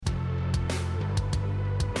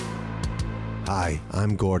Hi,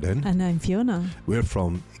 I'm Gordon. And I'm Fiona. We're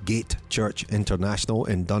from Gate Church International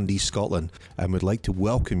in Dundee, Scotland, and would like to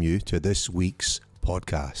welcome you to this week's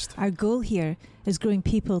podcast. Our goal here is growing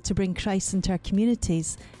people to bring Christ into our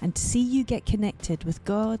communities and to see you get connected with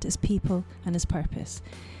God, His people and His purpose.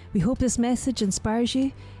 We hope this message inspires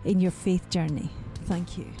you in your faith journey.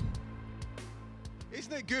 Thank you.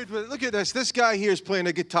 Isn't it good? Look at this. This guy here is playing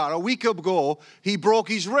a guitar. A week ago, he broke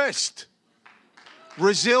his wrist.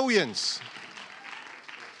 Resilience.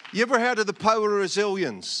 You ever heard of the power of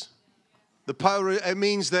resilience? The power, it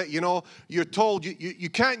means that, you're told you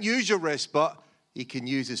can't use your wrist, but he can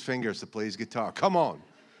use his fingers to play his guitar. Come on.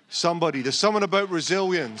 There's something about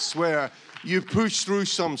resilience where you push through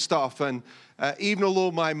some stuff, and even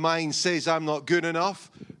though my mind says I'm not good enough,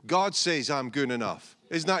 God says I'm good enough.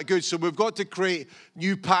 Isn't that good? So we've got to create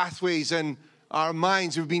new pathways in our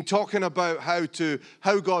minds. We've been talking about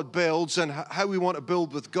how God builds and how we want to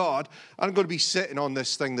build with God. I'm going to be sitting on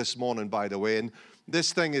this thing this morning, by the way, and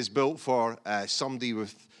this thing is built for somebody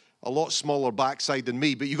with a lot smaller backside than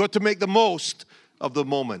me, but you got to make the most of the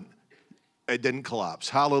moment. It didn't collapse.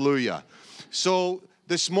 Hallelujah. So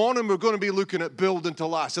this morning we're going to be looking at building to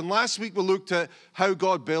last. And last week we looked at how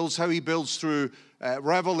God builds, how He builds through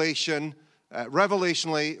revelation,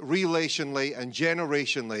 relationally, and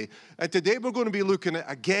generationally. And today we're going to be looking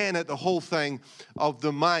again at the whole thing of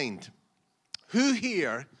the mind. Who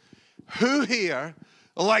here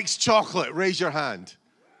likes chocolate? Raise your hand.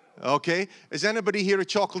 Okay. Is anybody here a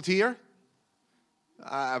chocolatier?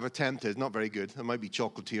 I've attempted. Not very good. There might be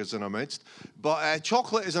chocolatiers in our midst. But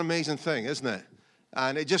chocolate is an amazing thing, isn't it?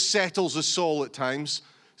 And it just settles the soul at times.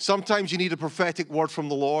 Sometimes you need a prophetic word from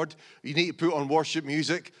the Lord. You need to put on worship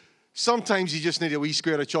music. Sometimes you just need a wee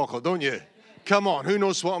square of chocolate, don't you? Come on, who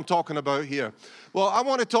knows what I'm talking about here? Well, I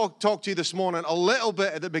want to talk to you this morning a little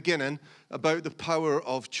bit at the beginning about the power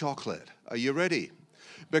of chocolate. Are you ready?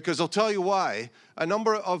 Because I'll tell you why. A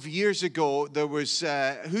number of years ago, there was,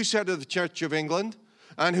 who's heard of the Church of England?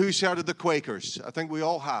 And who's heard of the Quakers? I think we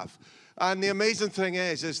all have. And the amazing thing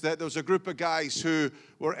is that there was a group of guys who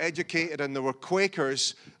were educated and they were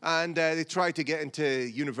Quakers, and they tried to get into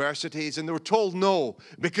universities, and they were told no,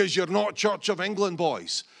 because you're not Church of England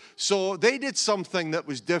boys. So they did something that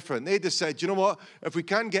was different. They just said, you know what, if we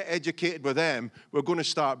can get educated with them, we're going to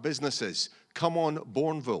start businesses. Come on,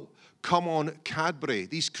 Bourneville. Come on, Cadbury.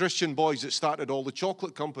 These Christian boys that started all the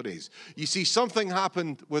chocolate companies. You see, something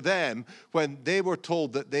happened with them when they were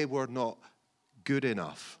told that they were not good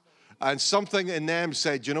enough. And something in them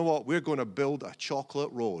said, you know what, we're going to build a chocolate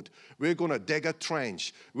road. We're going to dig a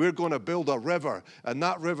trench. We're going to build a river. And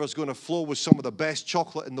that river is going to flow with some of the best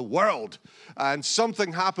chocolate in the world. And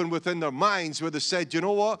something happened within their minds where they said, you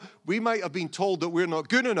know what, we might have been told that we're not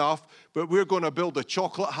good enough, but we're going to build a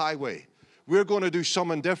chocolate highway. We're going to do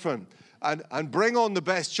something different and bring on the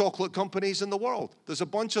best chocolate companies in the world. There's a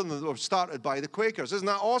bunch of them that were started by the Quakers. Isn't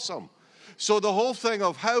that awesome? So the whole thing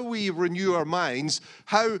of how we renew our minds,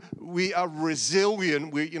 how we are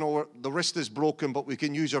resilient, the wrist is broken, but we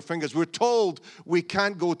can use our fingers. We're told we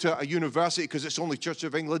can't go to a university because it's only Church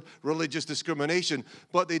of England, religious discrimination.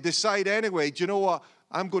 But they decide anyway, do you know what?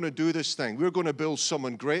 I'm going to do this thing. We're going to build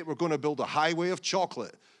something great. We're going to build a highway of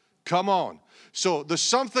chocolate. Come on. So there's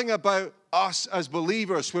something about us as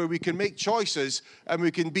believers where we can make choices and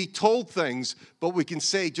we can be told things, but we can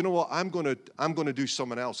say, do you know what, I'm going to do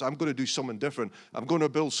something else. I'm going to do something different. I'm going to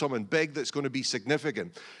build something big that's going to be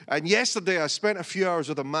significant. And yesterday I spent a few hours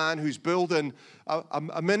with a man who's building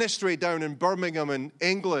a ministry down in Birmingham in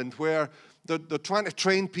England where they're trying to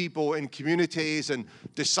train people in communities and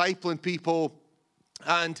discipling people.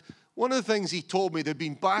 And one of the things he told me, they've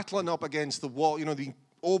been battling up against the wall,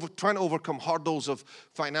 trying to overcome hurdles of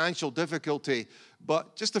financial difficulty.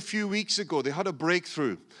 But just a few weeks ago, they had a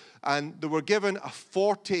breakthrough. And they were given a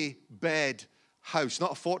 40-bed house,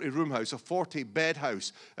 not a 40-room house, a 40-bed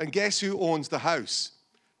house. And guess who owns the house?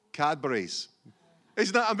 Cadbury's.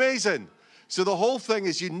 Isn't that amazing? So the whole thing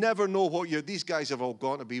is you never know these guys have all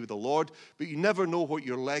gone to be with the Lord, but you never know what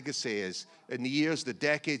your legacy is in the years, the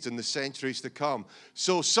decades, and the centuries to come.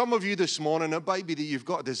 So some of you this morning, it might be that you've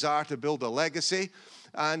got a desire to build a legacy,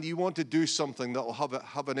 and you want to do something that will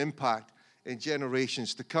have an impact in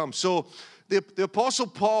generations to come. So the Apostle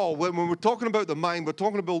Paul, when we're talking about the mind, we're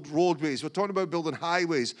talking about roadways, we're talking about building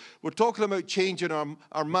highways, we're talking about changing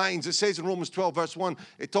our minds. It says in Romans 12, verse 1,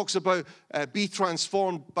 it talks about be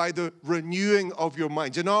transformed by the renewing of your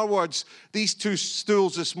minds. In our words, these two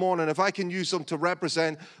stools this morning, if I can use them to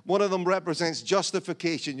represent, one of them represents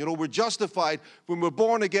justification. You know, we're justified when we're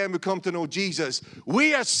born again, we come to know Jesus.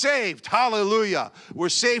 We are saved, hallelujah. We're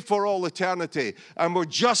saved for all eternity, and we're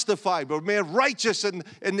justified. We're made righteous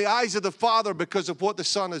in the eyes of the Father Father because of what the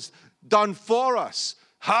Son has done for us.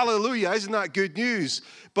 Hallelujah. Isn't that good news?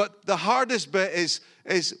 But the hardest bit is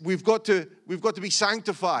we've got to be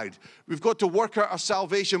sanctified. We've got to work out our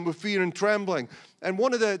salvation with fear and trembling. And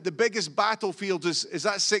one of the biggest battlefields is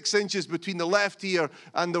that 6 inches between the left ear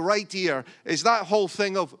and the right ear, is that whole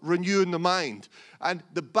thing of renewing the mind. And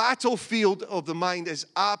the battlefield of the mind is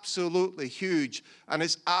absolutely huge, and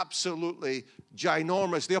it's absolutely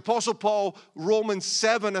ginormous. The Apostle Paul, Romans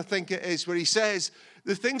 7, I think it is, where he says,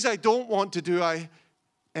 the things I don't want to do, I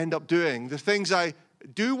end up doing. The things I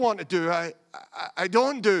do want to do, I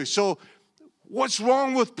don't do. So what's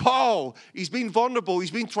wrong with Paul? He's been vulnerable.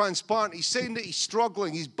 He's been transparent. He's saying that he's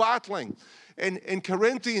struggling. He's battling. In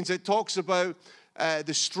Corinthians, it talks about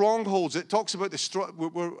the strongholds. It talks about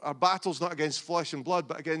our battle's not against flesh and blood,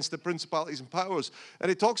 but against the principalities and powers. And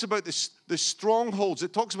it talks about the strongholds.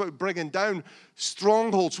 It talks about bringing down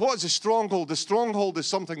strongholds. What is a stronghold? The stronghold is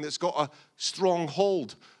something that's got a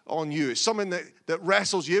stronghold on you. It's something that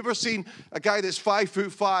wrestles you. You ever seen a guy that's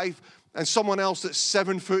 5'5" and someone else that's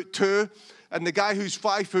 7'2", and the guy who's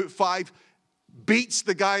 5'5" beats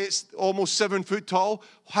the guy that's almost 7 foot tall?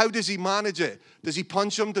 How does he manage it? Does he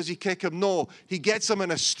punch him? Does he kick him? No. He gets him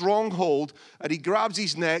in a stronghold and he grabs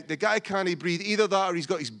his neck. The guy can't breathe. Either that or he's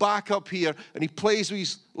got his back up here and he plays with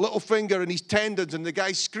his little finger and his tendons, and the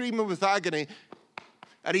guy's screaming with agony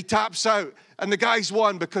and he taps out. And the guy's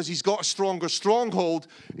won because he's got a stronger stronghold.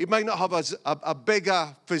 He might not have a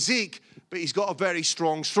bigger physique, but he's got a very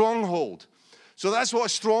strong stronghold. So that's what a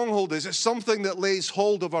stronghold is. It's something that lays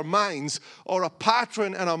hold of our minds, or a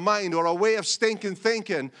pattern in our mind, or a way of stinking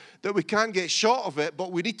thinking that we can't get shot of it,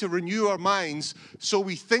 but we need to renew our minds so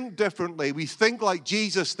we think differently. We think like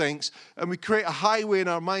Jesus thinks, and we create a highway in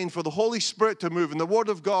our mind for the Holy Spirit to move and the Word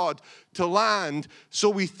of God to land,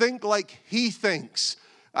 so we think like He thinks.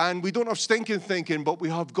 And we don't have stinking thinking, but we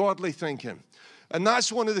have godly thinking. And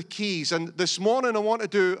that's one of the keys. And this morning I want to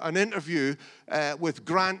do an interview with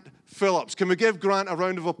Grant Phillips. Can we give Grant a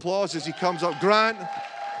round of applause as he comes up? Grant.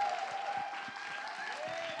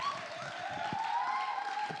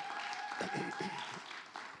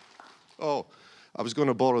 Oh, I was going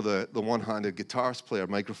to borrow the one-handed guitar player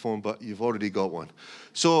microphone, but you've already got one.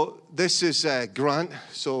 So this is Grant.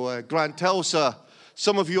 So Grant, tell us,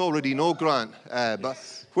 some of you already know Grant, but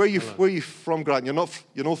where are you from, Grant? You're not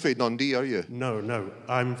from Dundee, are you? No.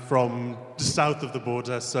 I'm from the south of the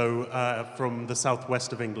border, so from the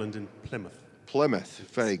southwest of England in Plymouth. Plymouth,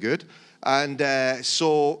 very good. And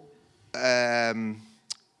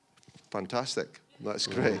fantastic. That's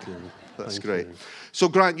great. That's great. So,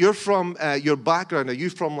 Grant, you're from, your background, are you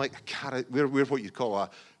from like, we're what you'd call a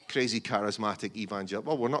crazy charismatic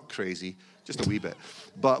evangelical? Well, we're not crazy, just a wee bit.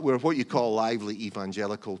 But we're what you call lively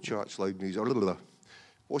evangelical church, loud news.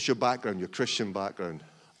 What's your background, your Christian background?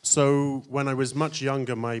 So, when I was much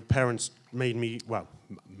younger, my parents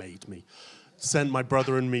sent my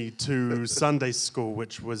brother and me to Sunday school,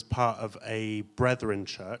 which was part of a Brethren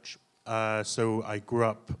church. So I grew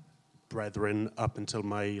up Brethren up until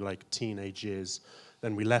my teenage years.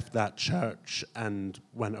 Then we left that church and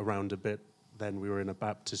went around a bit. Then we were in a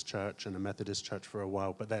Baptist church and a Methodist church for a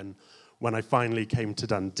while. But then when I finally came to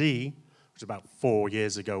Dundee, which was about 4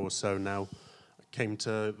 years ago or so now, I came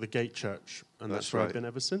to the Gate Church, and that's where I've been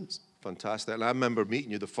ever since. Fantastic. And I remember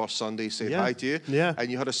meeting you the first Sunday, saying hi to you. Yeah.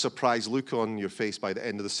 And you had a surprised look on your face by the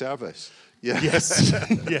end of the service. Yeah. Yes,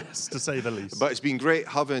 yes, to say the least. But it's been great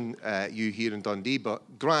having you here in Dundee.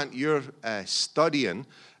 But Grant, you're studying.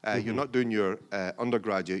 You're not doing your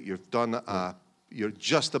undergraduate. You've done you're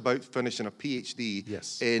just about finishing a PhD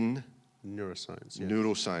in neuroscience. Yeah.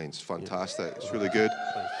 Neuroscience. Fantastic. It's really good.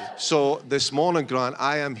 So this morning, Grant,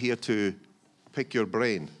 I am here to pick your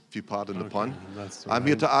brain, if you pardon the pun. I'm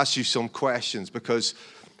here to ask you some questions, because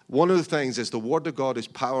one of the things is the Word of God is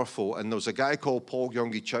powerful, and there was a guy called Paul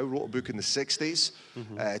Yonggi Cho, wrote a book in the 60s,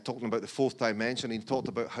 talking about the fourth dimension. He talked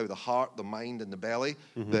about how the heart, the mind, and the belly,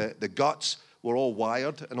 the guts, were all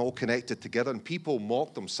wired and all connected together, and people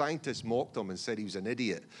mocked him. Scientists mocked him and said he was an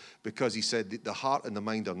idiot because he said the heart and the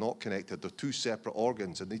mind are not connected. They're two separate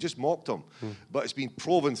organs, and they just mocked him. But it's been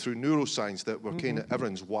proven through neuroscience that we're kind of,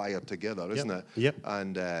 everyone's wired together, isn't it? Yep.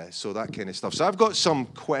 And so that kind of stuff. So I've got some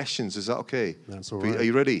questions. Is that okay? That's all right. Are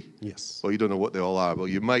you ready? Yes. Well, you don't know what they all are. Well,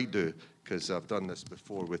 you might do, because I've done this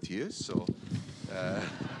before with you. So,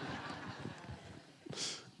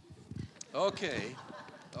 okay.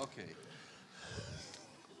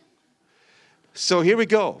 So here we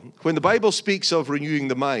go. When the Bible speaks of renewing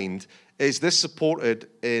the mind, is this supported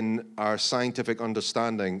in our scientific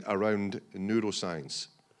understanding around neuroscience?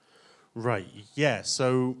 Right, yeah.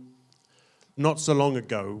 So not so long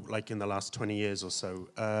ago, like in the last 20 years or so,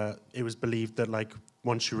 it was believed that like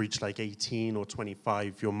once you reach like 18 or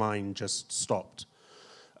 25, your mind just stopped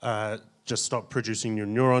producing new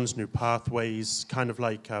neurons, new pathways, kind of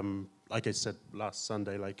like I said last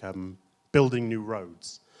Sunday, like building new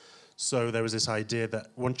roads. So there was this idea that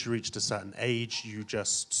once you reached a certain age, you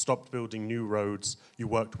just stopped building new roads, you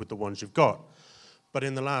worked with the ones you've got. But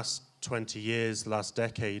in the last 20 years, the last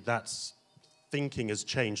decade, that's thinking has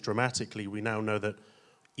changed dramatically. We now know that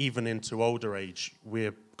even into older age,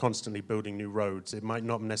 we're constantly building new roads. It might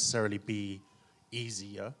not necessarily be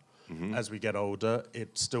easier as we get older.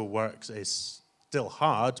 It still works. It's still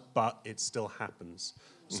hard, but it still happens.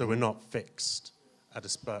 So we're not fixed at a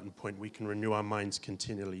certain point. We can renew our minds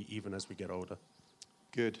continually, even as we get older.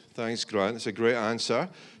 Good. Thanks, Grant. That's a great answer.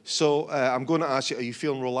 So I'm going to ask you, are you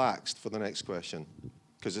feeling relaxed for the next question?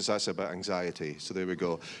 Because that's about anxiety. So there we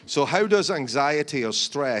go. So how does anxiety or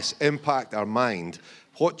stress impact our mind?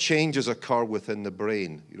 What changes occur within the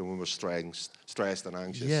brain, when we're stressed and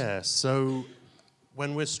anxious? Yeah, so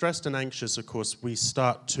when we're stressed and anxious, of course, we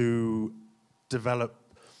start to develop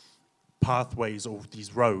pathways or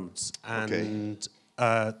these roads, and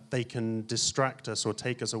they can distract us or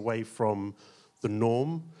take us away from the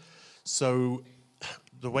norm. So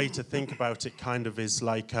the way to think about it kind of is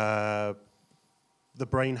like the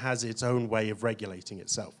brain has its own way of regulating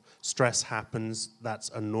itself. Stress happens, that's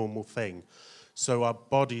a normal thing. So our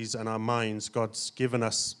bodies and our minds, God's given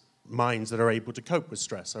us minds that are able to cope with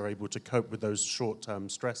stress, are able to cope with those short-term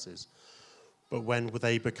stresses. But when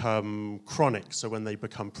they become chronic, so when they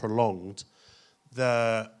become prolonged,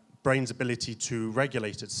 the brain's ability to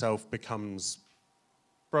regulate itself becomes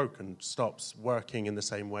broken, stops working in the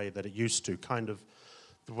same way that it used to. Kind of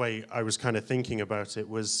the way I was kind of thinking about it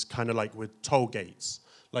was kind of like with toll gates.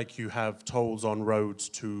 Like you have tolls on roads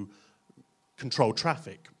to control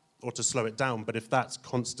traffic or to slow it down, but if that's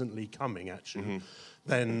constantly coming at you,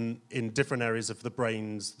 then in different areas of the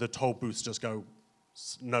brains, the toll booths just go,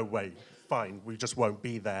 no way, fine, we just won't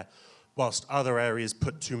be there, whilst other areas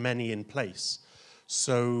put too many in place.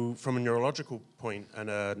 So from a neurological point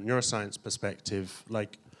and a neuroscience perspective,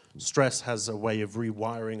 like stress has a way of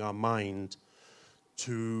rewiring our mind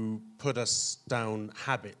to put us down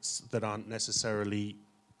habits that aren't necessarily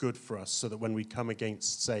good for us, so that when we come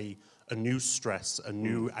against, say, a new stress, a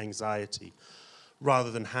new anxiety,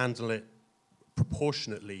 rather than handle it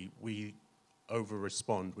proportionately, we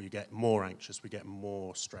over-respond, we get more anxious, we get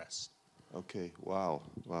more stressed. Okay, wow,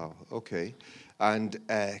 okay. And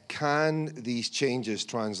can these changes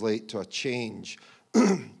translate to a change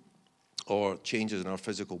or changes in our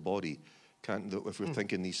physical body? If we're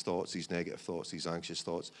thinking these thoughts, these negative thoughts, these anxious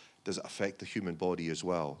thoughts, does it affect the human body as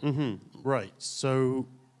well? Right, so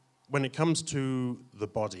when it comes to the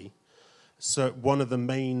body, so one of the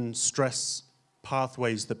main stress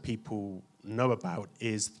pathways that people know about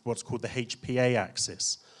is what's called the HPA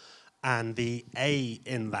axis. And the A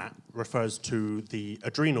in that refers to the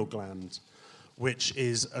adrenal gland, which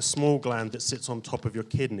is a small gland that sits on top of your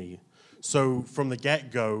kidney. So from the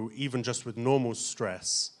get-go, even just with normal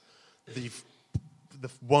stress,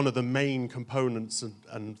 one of the main components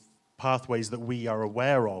and pathways that we are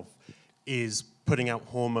aware of is putting out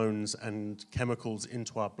hormones and chemicals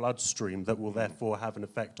into our bloodstream that will therefore have an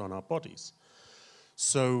effect on our bodies.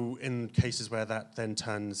 So in cases where that then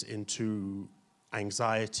turns into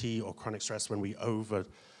anxiety or chronic stress,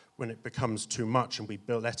 when it becomes too much and we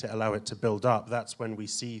allow it to build up, that's when we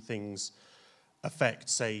see things affect,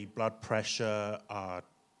 say, blood pressure, our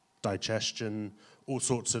digestion, all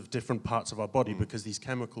sorts of different parts of our body, because these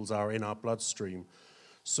chemicals are in our bloodstream.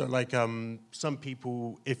 So like some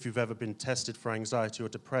people, if you've ever been tested for anxiety or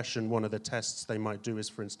depression, one of the tests they might do is,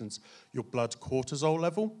 for instance, your blood cortisol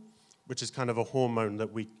level, which is kind of a hormone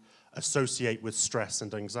that we associate with stress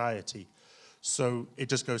and anxiety. So it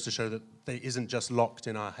just goes to show that it isn't just locked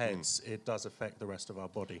in our heads, it does affect the rest of our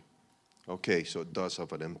body. Okay, so it does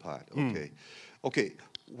have an impact. Okay,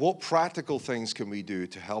 what practical things can we do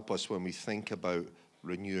to help us when we think about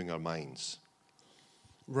renewing our minds?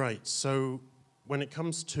 Right, so when it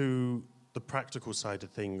comes to the practical side of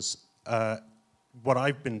things, what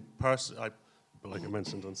I've been like I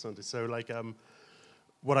mentioned on Sunday, so like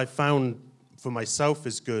what I found for myself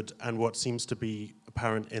is good, and what seems to be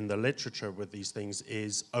apparent in the literature with these things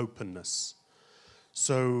is openness.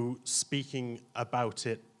 So speaking about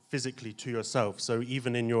it physically to yourself, so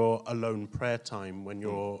even in your alone prayer time, when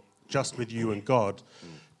you're just with you and God,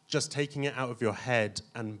 just taking it out of your head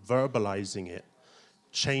and verbalizing it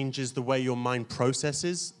changes the way your mind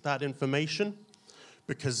processes that information.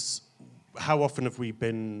 Because how often have we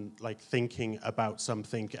been like thinking about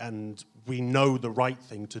something and we know the right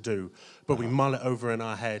thing to do, but we mull it over in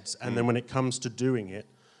our heads, and then when it comes to doing it,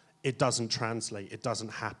 it doesn't translate, it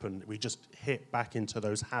doesn't happen. We just hit back into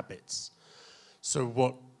those habits. So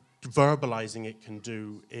what verbalizing it can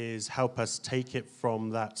do is help us take it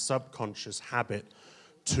from that subconscious habit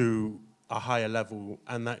to a higher level,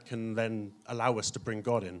 and that can then allow us to bring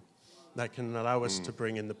God in. That can allow us to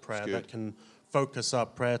bring in the prayer, that can focus our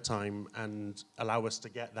prayer time and allow us to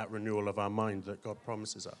get that renewal of our mind that God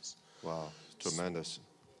promises us. Wow, tremendous.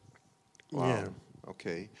 Wow. Yeah.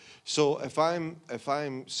 Okay. So if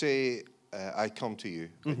I'm say I come to you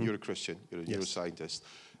and you're a Christian, you're a neuroscientist,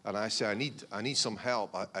 and I say I need some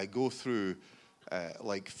help. I go through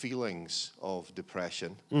like feelings of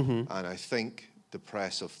depression, and I think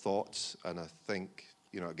depressive thoughts, and I think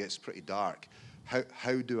it gets pretty dark.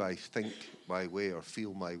 How do I think my way or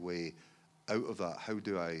feel my way out of that? How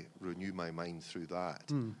do I renew my mind through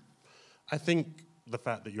that? I think the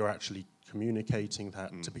fact that you're actually communicating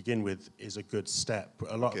that to begin with is a good step.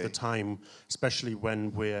 A lot of the time, especially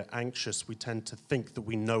when we're anxious, we tend to think that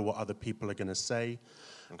we know what other people are going to say,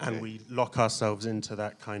 and we lock ourselves into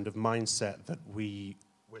that kind of mindset that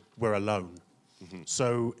we're alone.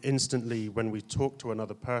 So instantly, when we talk to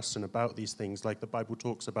another person about these things, like the Bible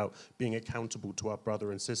talks about being accountable to our brother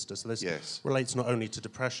and sister. So this relates not only to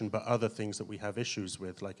depression, but other things that we have issues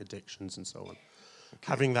with, like addictions and so on.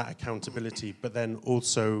 Having that accountability, but then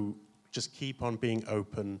also just keep on being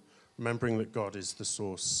open, remembering that God is the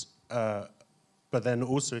source. But then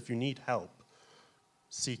also, if you need help,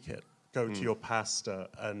 seek it. Go to your pastor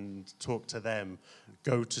and talk to them.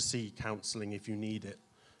 Go to see counseling if you need it.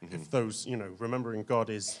 If those, remembering God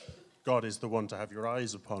is the one to have your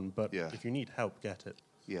eyes upon, but if you need help, get it.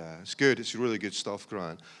 Yeah, it's good. It's really good stuff,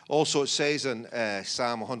 Grant. Also, it says in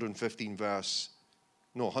Psalm 119, verse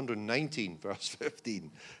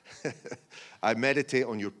 15, I meditate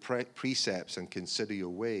on your precepts and consider your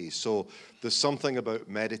ways. So there's something about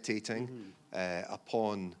meditating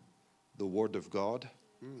upon the Word of God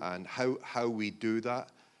and how we do that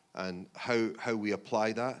and how we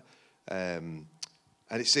apply that.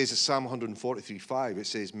 And it says in Psalm 143:5, it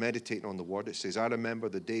says, meditating on the word, it says, I remember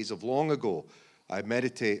the days of long ago. I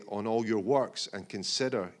meditate on all your works and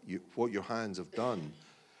consider what your hands have done.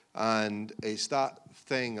 And it's that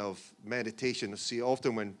thing of meditation. See,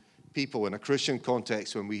 often when people in a Christian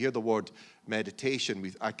context, when we hear the word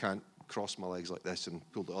meditation, I can't cross my legs like this and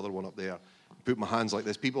pull the other one up there, put my hands like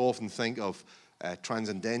this. People often think of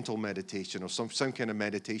transcendental meditation or some kind of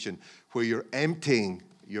meditation where you're emptying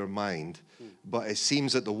your mind. But it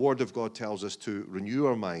seems that the Word of God tells us to renew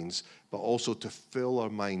our minds, but also to fill our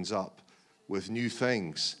minds up with new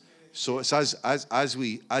things. So it's as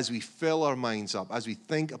we fill our minds up, as we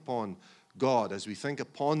think upon God, as we think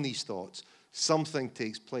upon these thoughts, something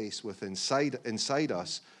takes place inside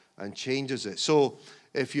us and changes it. So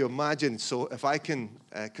if you imagine, if I can,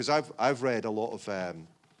 because I've read a lot of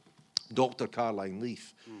Dr. Caroline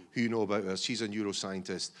Leaf, who you know about her. She's a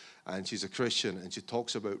neuroscientist, and she's a Christian, and she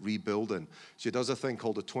talks about rebuilding. She does a thing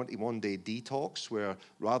called a 21-day detox, where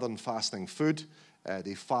rather than fasting food,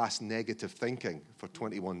 they fast negative thinking for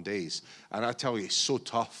 21 days. And I tell you, it's so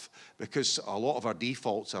tough, because a lot of our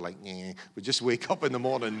defaults are like, we just wake up in the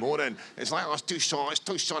morning. It's like, it's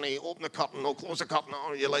too sunny, open the curtain, no, close the curtain.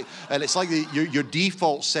 And it's like your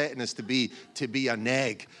default setting is to be a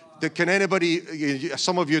neg. Can anybody,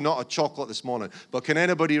 some of you are not a chocolate this morning, but can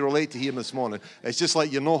anybody relate to him this morning? It's just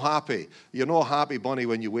like you're not happy. You're not a happy bunny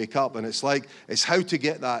when you wake up. And it's like, it's how to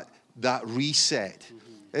get that reset,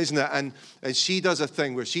 isn't it? And she does a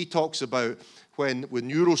thing where she talks about when with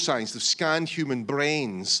neuroscience, they've scanned human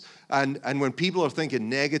brains, and when people are thinking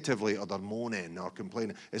negatively or they're moaning or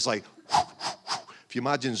complaining, it's like, if you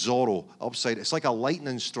imagine Zorro upside, it's like a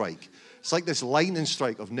lightning strike. It's like this lightning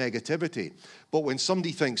strike of negativity. But when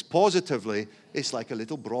somebody thinks positively, it's like a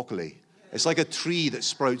little broccoli. It's like a tree that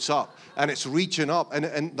sprouts up, and it's reaching up,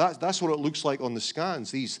 and that's what it looks like on the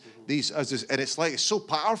scans. And it's like, it's so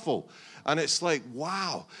powerful, and it's like,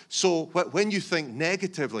 wow. So when you think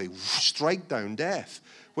negatively, strike down death.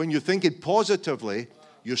 When you're thinking positively,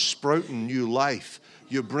 you're sprouting new life.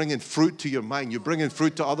 You're bringing fruit to your mind. You're bringing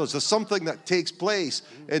fruit to others. There's something that takes place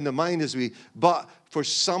in the mind but for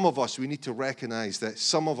some of us, we need to recognize that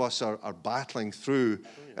some of us are battling through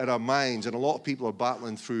in our minds, and a lot of people are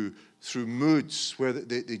battling through moods where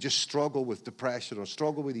they just struggle with depression or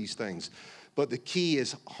struggle with these things. But the key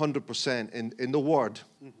is 100% in the Word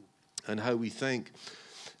and how we think.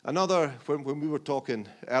 Another, when we were talking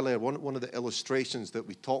earlier, one of the illustrations that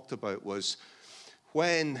we talked about was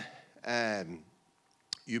when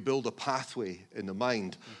you build a pathway in the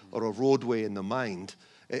mind or a roadway in the mind,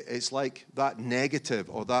 It's like that negative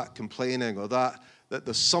or that complaining or that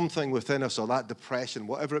there's something within us or that depression,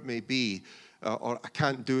 whatever it may be, or I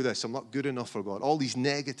can't do this, I'm not good enough for God. All these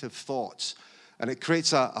negative thoughts. And it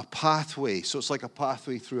creates a pathway. So it's like a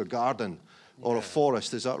pathway through a garden or a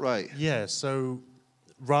forest. Is that right? Yeah, so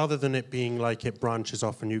rather than it being like it branches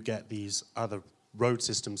off and you get these other road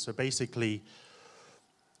systems, so basically,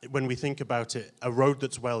 when we think about it, a road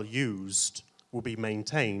that's well used will be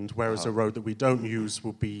maintained, whereas a road that we don't use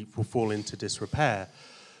will fall into disrepair.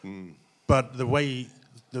 But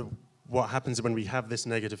what happens when we have this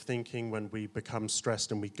negative thinking, when we become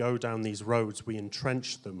stressed and we go down these roads, we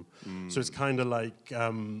entrench them. So it's kind of like,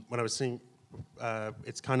 when I was saying,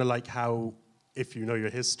 it's kind of like how, if you know your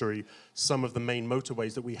history, some of the main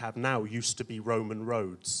motorways that we have now used to be Roman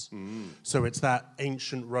roads. So it's that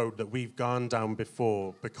ancient road that we've gone down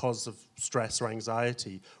before because of stress or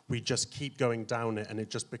anxiety. We just keep going down it, and it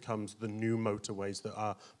just becomes the new motorways that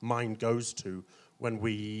our mind goes to when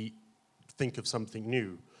we think of something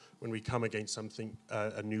new. When we come against something,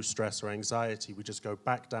 a new stress or anxiety, we just go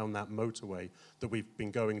back down that motorway that we've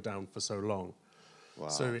been going down for so long. Wow.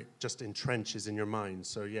 So it just entrenches in your mind.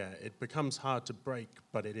 So yeah, it becomes hard to break,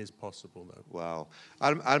 but it is possible though. Wow.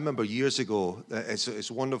 I remember years ago, it's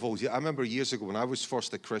wonderful. I remember years ago when I was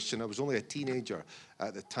first a Christian, I was only a teenager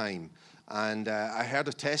at the time. And I heard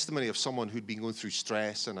a testimony of someone who'd been going through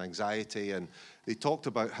stress and anxiety. And they talked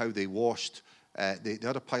about how they washed, they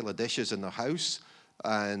had a pile of dishes in their house.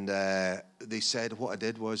 And they said, what I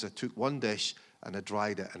did was I took one dish and I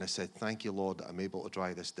dried it. And I said, thank you, Lord, that I'm able to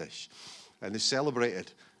dry this dish. And they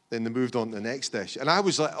celebrated. Then they moved on to the next dish. And I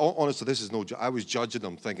was like, honestly, this is no joke. I was judging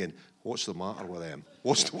them thinking, what's the matter with them?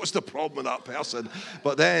 What's the problem with that person?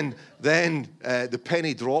 But then the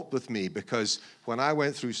penny dropped with me, because when I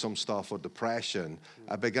went through some stuff or depression,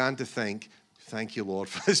 I began to think, thank you, Lord,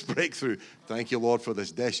 for this breakthrough. Thank you, Lord, for this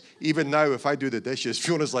dish. Even now, if I do the dishes,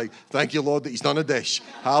 Fiona's like, thank you, Lord, that he's done a dish.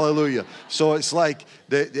 Hallelujah. So it's like,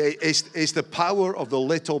 it's the power of the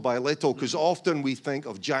little by little, because often we think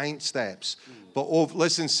of giant steps. But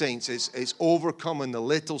listen, saints, it's overcoming the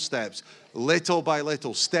little steps, little by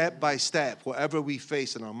little, step by step, whatever we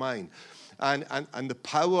face in our mind. And the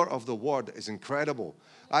power of the word is incredible.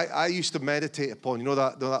 I used to meditate upon, you know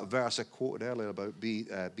that verse I quoted earlier about be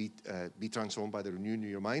transformed by the renewing of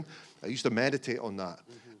your mind? I used to meditate on that.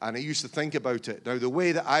 And I used to think about it. Now, the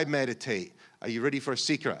way that I meditate, are you ready for a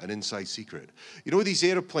secret, an inside secret? You know these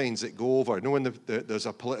airplanes that go over, you know when there's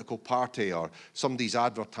a political party or somebody's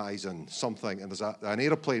advertising something, and there's an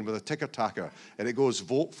airplane with a ticker-tacker, and it goes,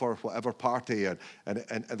 vote for whatever party, and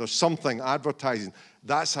there's something advertising.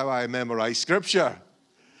 That's how I memorize Scripture.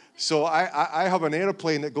 So I have an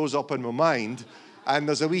airplane that goes up in my mind, and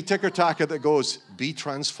there's a wee ticker-tacker that goes, be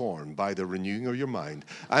transformed by the renewing of your mind.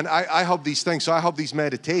 And I have these things, so I have these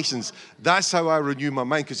meditations. That's how I renew my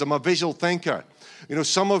mind, because I'm a visual thinker. You know,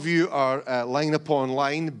 some of you are line upon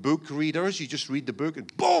line book readers. You just read the book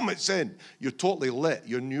and boom, it's in. You're totally lit.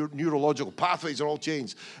 Your neurological pathways are all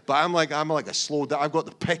changed. But I'm like a slow down. I've got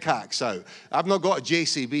the pickaxe out. I've not got a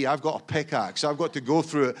JCB. I've got a pickaxe. I've got to go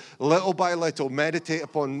through it little by little, meditate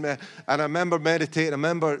upon. And I remember meditating. I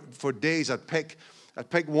remember for days I'd pick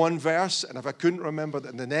one verse, and if I couldn't remember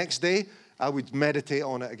it the next day, I would meditate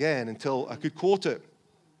on it again until I could quote it.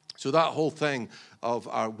 So that whole thing of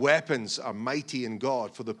our weapons are mighty in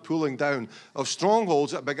God for the pulling down of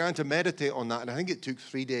strongholds, I began to meditate on that. And I think it took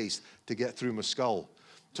 3 days to get through my skull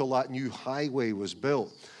till that new highway was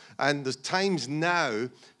built. And there's times now,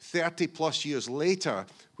 30 plus years later,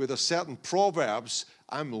 where there's certain proverbs,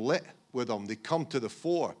 I'm lit with them. They come to the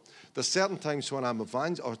fore. There's certain times when I'm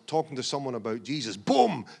or talking to someone about Jesus,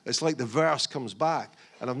 boom, it's like the verse comes back.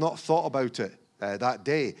 And I've not thought about it that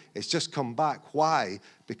day. It's just come back. Why?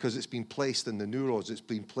 Because it's been placed in the new roads. It's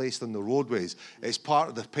been placed in the roadways. It's part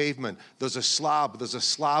of the pavement. There's a slab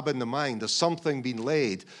in the mind. There's something being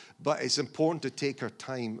laid. But it's important to take our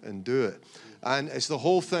time and do it. And it's the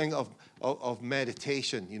whole thing of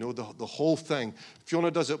meditation, you know, the whole thing.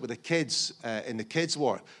 Fiona does it with the kids in the kids'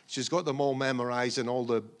 work. She's got them all memorizing all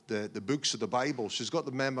the books of the Bible. She's got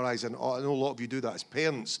them memorizing. I know a lot of you do that as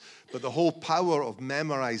parents, but the whole power of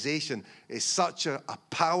memorization is such a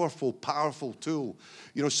powerful, powerful tool.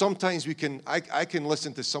 You know, sometimes I can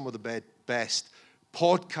listen to some of the best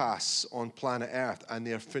podcasts on planet Earth, and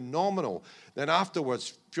they're phenomenal. Then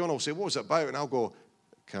afterwards, Fiona will say, what was it about? And I'll go,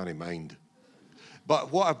 can't mind.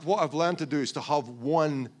 But what I've learned to do is to have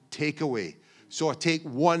one takeaway. So I take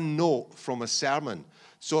one note from a sermon.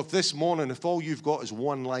 So if this morning, if all you've got is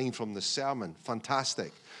one line from the sermon,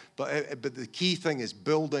 fantastic. But the key thing is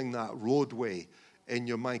building that roadway in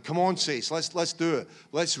your mind. Come on, saints, let's do it.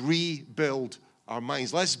 Let's rebuild our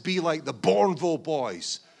minds. Let's be like the Bourneville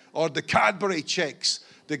boys or the Cadbury chicks,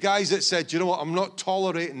 the guys that said, you know what, I'm not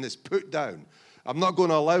tolerating this put down. I'm not going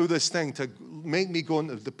to allow this thing to make me go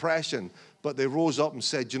into depression. But they rose up and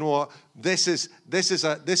said, you know what, this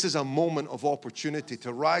is a moment of opportunity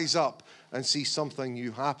to rise up and see something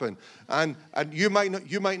new happen. And you might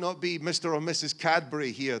not be Mr. or Mrs.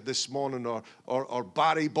 Cadbury here this morning, or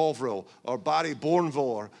Barry Bovril or Barry Bourneville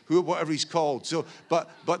or whatever he's called. So,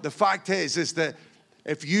 but the fact is that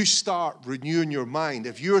if you start renewing your mind,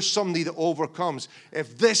 if you're somebody that overcomes,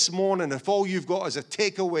 if this morning, if all you've got is a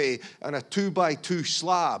takeaway and a 2x2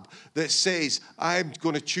 slab that says, I'm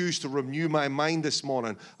going to choose to renew my mind this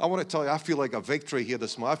morning, I want to tell you, I feel like a victory here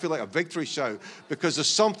this morning. I feel like a victory shout, because there's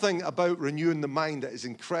something about renewing the mind that is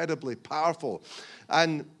incredibly powerful.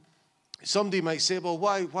 And somebody might say, well,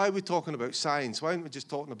 why are we talking about science? Why aren't we just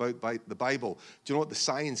talking about the Bible? Do you know what? The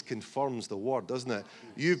science confirms the word, doesn't it?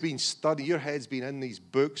 You've been studying, your head's been in these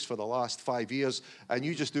books for the last 5 years, and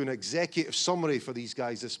you just do an executive summary for these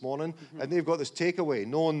guys this morning, and they've got this takeaway,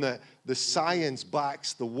 knowing that the science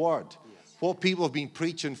backs the word. What people have been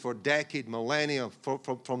preaching for decades, millennia,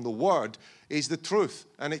 from the word is the truth,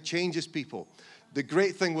 and it changes people. The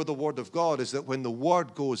great thing with the Word of God is that when the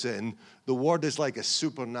Word goes in, the Word is like a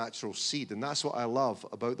supernatural seed. And that's what I love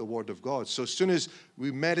about the Word of God. So as soon as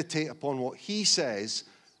we meditate upon what He says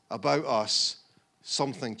about us,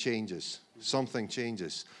 something changes. Something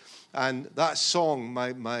changes. And that song,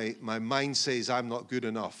 my mind says, I'm not good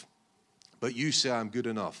enough. But you say I'm good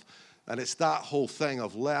enough. And it's that whole thing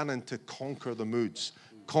of learning to conquer the moods,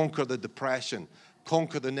 conquer the depression,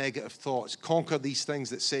 conquer the negative thoughts, conquer these things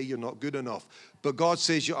that say you're not good enough. But God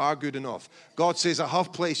says you are good enough. God says, I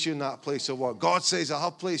have placed you in that place of work. God says, I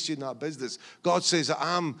have placed you in that business. God says,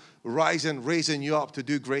 I'm raising you up to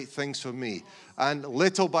do great things for me. And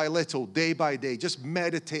little by little, day by day, just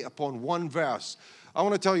meditate upon one verse. I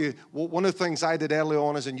want to tell you, one of the things I did early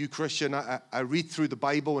on as a new Christian, I read through the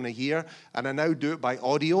Bible in a year, and I now do it by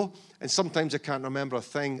audio. And sometimes I can't remember a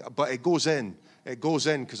thing, but it goes in. It goes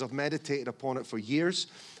in because I've meditated upon it for years.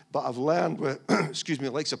 But I've learned with,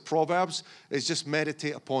 likes of Proverbs, is just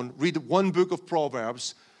meditate upon, read one book of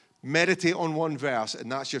Proverbs, meditate on one verse,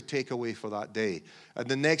 and that's your takeaway for that day. And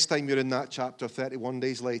the next time you're in that chapter, 31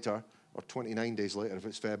 days later, or 29 days later if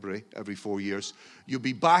it's February, every 4 years, you'll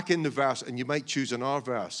be back in the verse, and you might choose another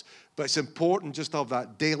verse. But it's important just to have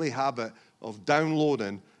that daily habit of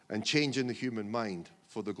downloading and changing the human mind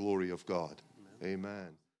for the glory of God. Amen.